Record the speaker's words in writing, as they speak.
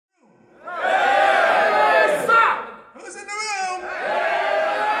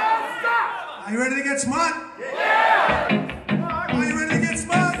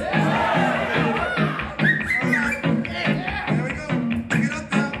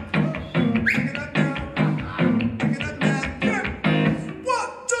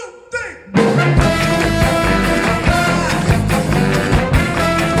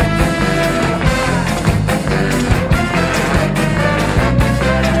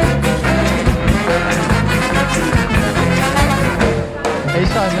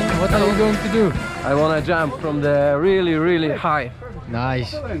going to do? I wanna jump from the really high.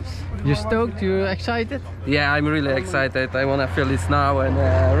 Nice. You stoked? You excited? Yeah, I'm really excited. I wanna feel this now and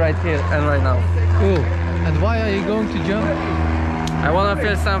right here and right now. Cool. And why are you going to jump? I wanna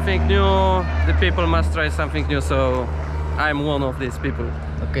feel something new. The people must try something new, so I'm one of these people.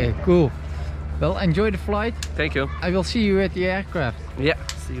 Okay, cool. Well, enjoy the flight. Thank you. I will see you at the aircraft. Yeah,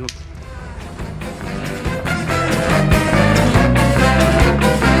 see you.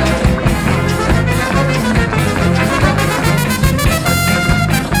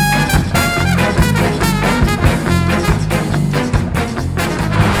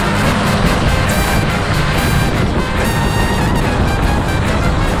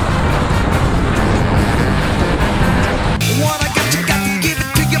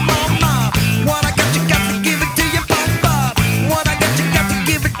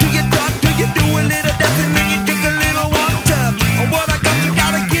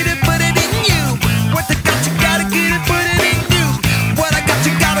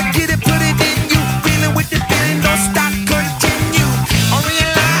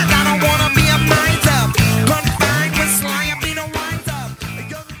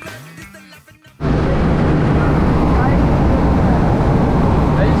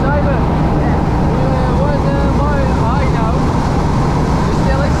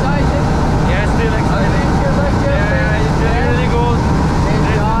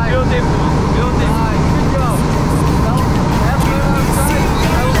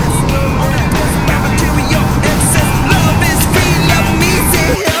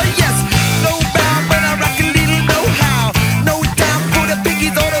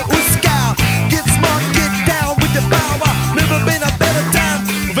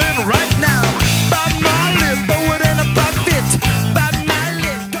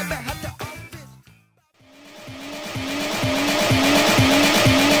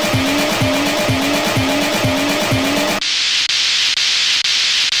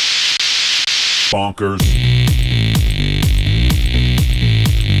 Bonkers.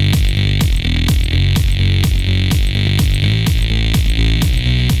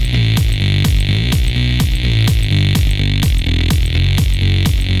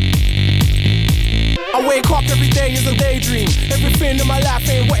 I wake up every day is a daydream. Everything in my life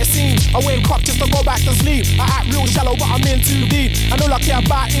ain't what it seems. I wake up just to go back to sleep. I act real shallow, but I'm in too deep. And all I care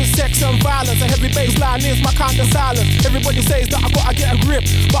about is sex and violence. A heavy baseline is my kind of silence. Everybody says that I gotta get a grip,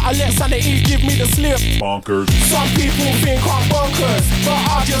 but I let sanity give me the slip. Bonkers. Some people think I'm bonkers, but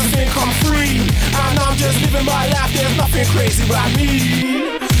I just think I'm free. And I'm just living my life, there's nothing crazy about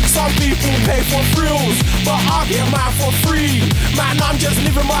me. Some people pay for thrills, but I get mine for free. Man, I'm just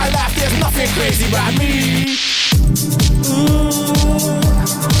living my life, there's nothing crazy about me.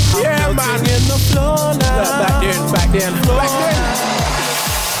 Yeah, man, in the floor now. Back then.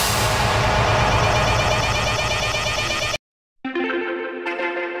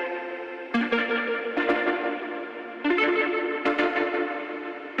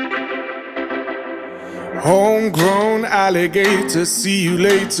 Homegrown alligator, see you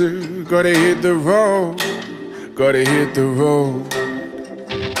later. Gotta hit the road, gotta hit the road.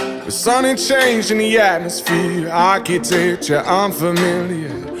 The sun ain't changing the atmosphere, architecture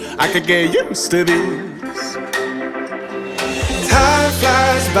unfamiliar. I could get used to this. Time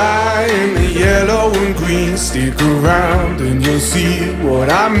flies by in the yellow and green. Stick around and you'll see what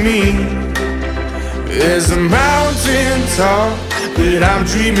I mean. There's a mountain top that I'm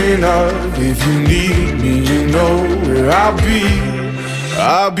dreaming of. If you need me, you know where I'll be.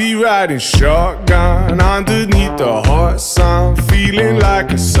 I'll be riding shotgun underneath the hot sun, feeling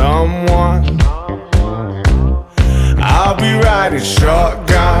like a someone. I'll be riding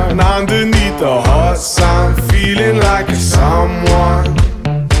shotgun underneath the hot sun, feeling like a someone.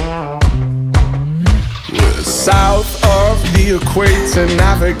 We're south of the equator,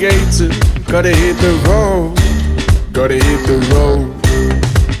 navigator. Gotta hit the road, gotta hit the road.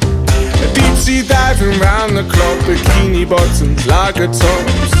 Deep sea diving round the clock, bikini bottoms, lager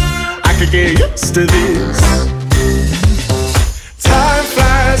tops. I could get used to this. Time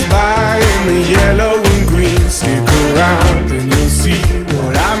flies by in the yellow and green. Stick around and you'll see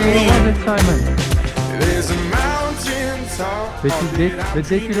what I mean. There's a mountain top. But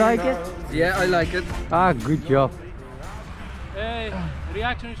did you like it? Yeah, I like it. Ah, good job. Hey,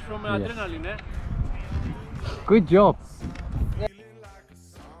 reactions from adrenaline, eh? Good job.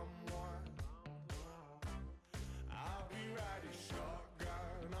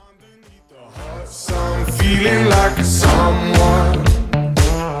 I'm feeling like someone.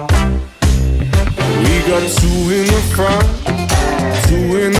 We got two in the front,